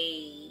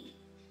holiday.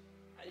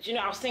 You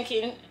know, I was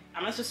thinking,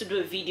 am I supposed to do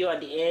a video at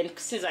the end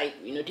since I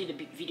did a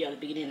big video at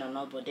the beginning or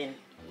not? But then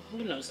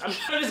who knows, I'm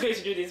just going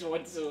to do this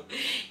one. So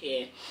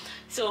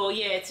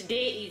yeah,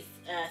 today is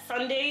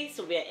Sunday,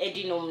 so we are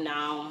heading home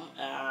now,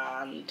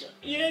 and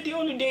yeah, the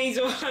holiday is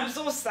over. I'm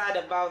so sad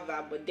about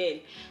that, but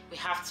then we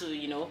have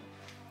to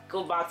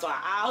go back to our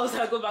house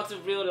and go back to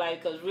real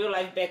life, because real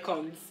life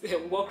beckons.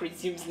 Work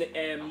resumes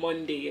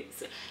Monday.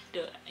 So,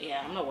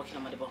 yeah, I'm not working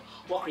on Monday, but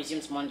work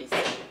resumes Monday. So,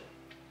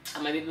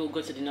 and my baby will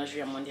go to the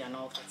nursery on Monday and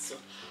all that. So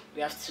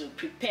we have to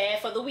prepare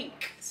for the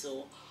week.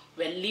 So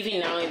we're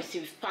leaving now, and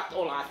we've packed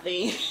all our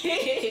things.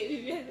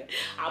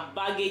 Our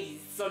baggage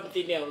is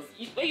something else.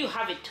 When you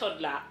have a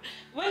toddler,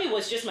 when it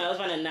was just my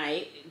husband and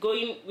I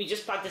going, we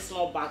just packed a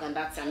small bag and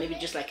that's maybe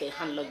just like a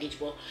hand luggage.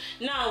 But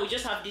now we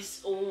just have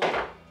this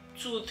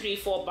 2, 3,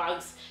 4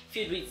 bags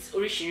filled with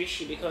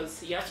rishi,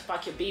 because you have to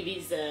pack your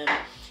baby's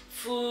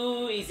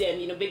food, his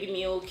baby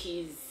milk,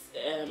 his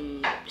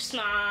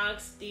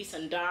snacks, this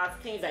and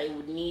that, things that you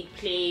would need,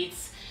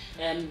 plates,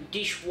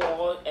 dish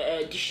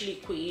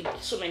liquid,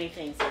 so many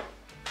things.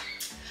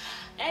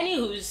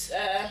 Anywho's,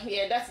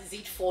 yeah, that is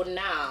it for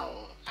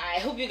now. I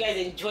hope you guys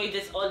enjoyed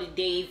this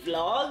holiday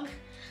vlog,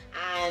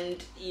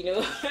 and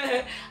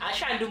I'll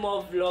try and do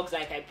more vlogs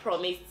like I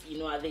promised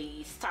at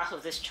the start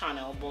of this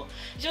channel. But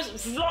just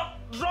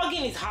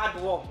vlogging is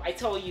hard work, I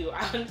tell you.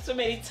 And so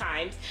many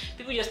times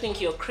people just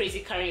think you're crazy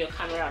carrying your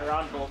camera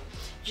around, but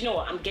you know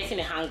what, I'm getting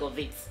a hang of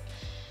it.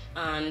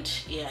 And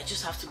yeah, I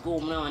just have to go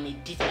now and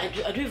edit.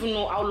 I don't even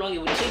know how long it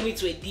will take me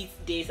to edit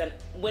this and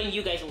when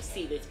you guys will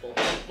see this. But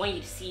when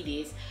you see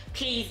this,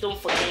 please don't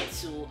forget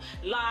to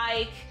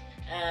like,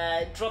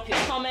 drop your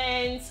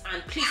comments,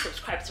 and please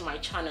subscribe to my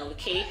channel.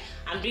 Okay,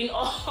 I'm doing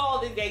all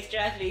these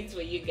extra things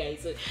for you guys,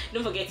 so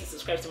don't forget to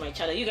subscribe to my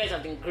channel. You guys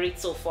have been great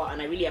so far, and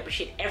I really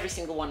appreciate every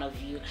single one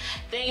of you.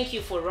 Thank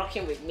you for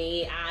rocking with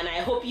me, and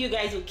I hope you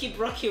guys will keep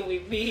rocking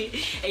with me,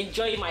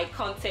 enjoying my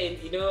content,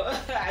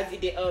 as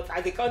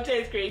a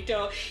content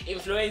creator,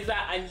 influencer,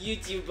 and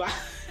YouTuber.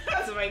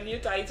 That's my new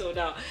title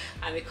now.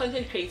 I'm a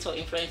content creator,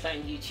 influencer,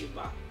 and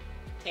YouTuber.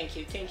 Thank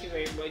you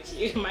very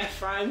much, my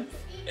fans.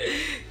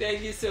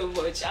 Thank you so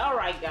much. All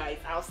right guys,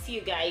 I'll see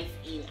you guys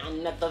in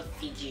another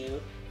video.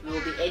 We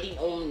will be heading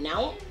home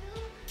now.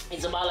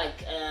 It's about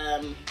like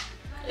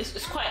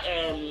it's quite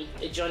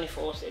a journey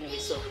for us anyway.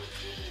 So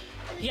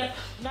yep,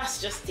 that's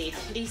just it.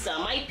 These are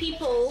my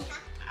people.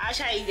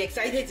 Asha is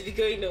excited to be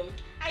going home.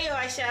 Are you,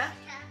 Asha?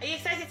 Are you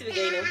excited to be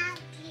going home?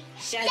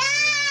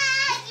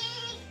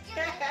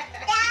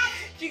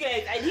 You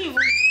guys, I didn't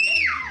even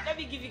let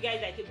me give you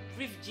guys like a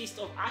brief gist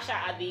of Asha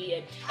at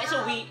the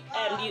so we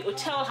the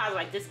hotel has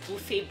like this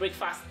buffet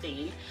breakfast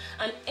thing,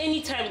 and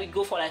anytime we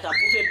go for like a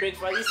buffet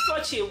breakfast, it's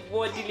such a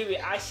worldly with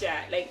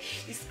Asha, like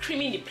he's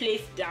screaming the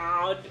place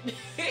down,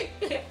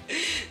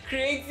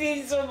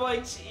 creating so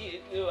much,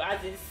 as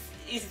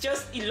it's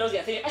just, he loves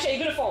the attention. Asha,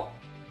 you're gonna fall,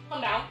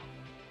 come down.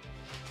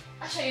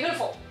 Actually, you're going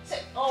for.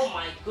 Oh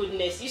my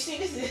goodness! You see,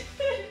 this is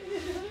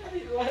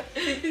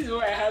this is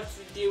what I have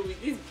to deal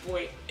with this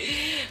boy.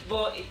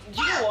 But you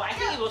know what? I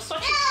think it was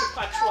such a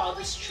trooper throughout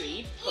this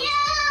trip.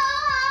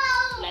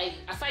 Like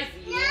aside,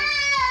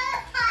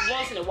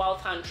 once in a while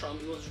tantrum,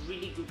 it was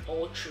really good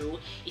all through.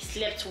 He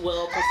slept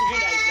well,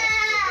 considering that it's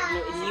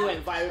like a new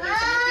environment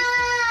and everything.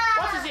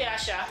 What is it,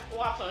 Asha?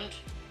 What happened?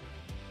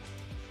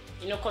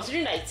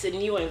 Considering that it's a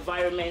new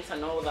environment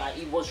and all that,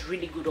 it was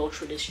really good all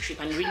through this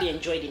trip and really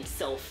enjoyed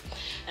himself.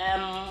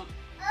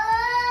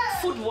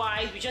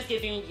 Food-wise, we just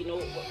gave him,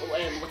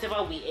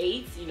 whatever we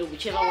ate,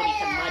 whichever one he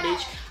can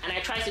manage. And I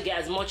tried to get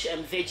as much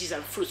veggies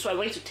and fruit. So I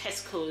went to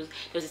Tesco's.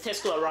 There's a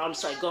Tesco around,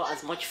 so I got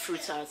as much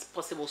fruit as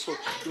possible. So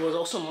he was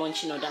also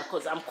munching on that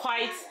because I'm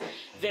quite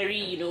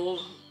very,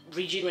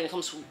 rigid when it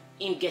comes to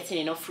him getting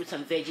enough fruits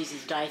and veggies,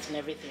 his diet and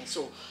everything.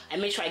 So I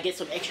make sure I get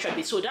some extra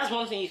bits. So that's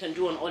one thing you can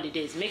do on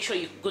holidays. Make sure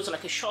you go to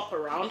like a shop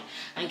around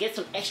and get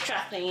some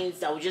extra things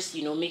that will just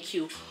make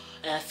you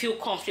feel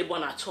comfortable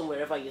and at home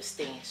wherever you're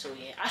staying. So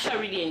yeah, Asha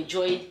really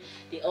enjoyed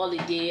the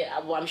holiday.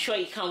 Well, I'm sure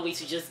he can't wait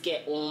to just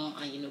get home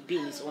and be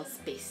in his own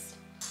space.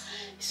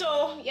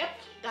 So yep,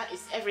 that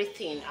is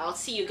everything. I'll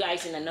see you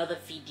guys in another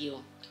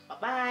video. Bye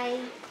bye.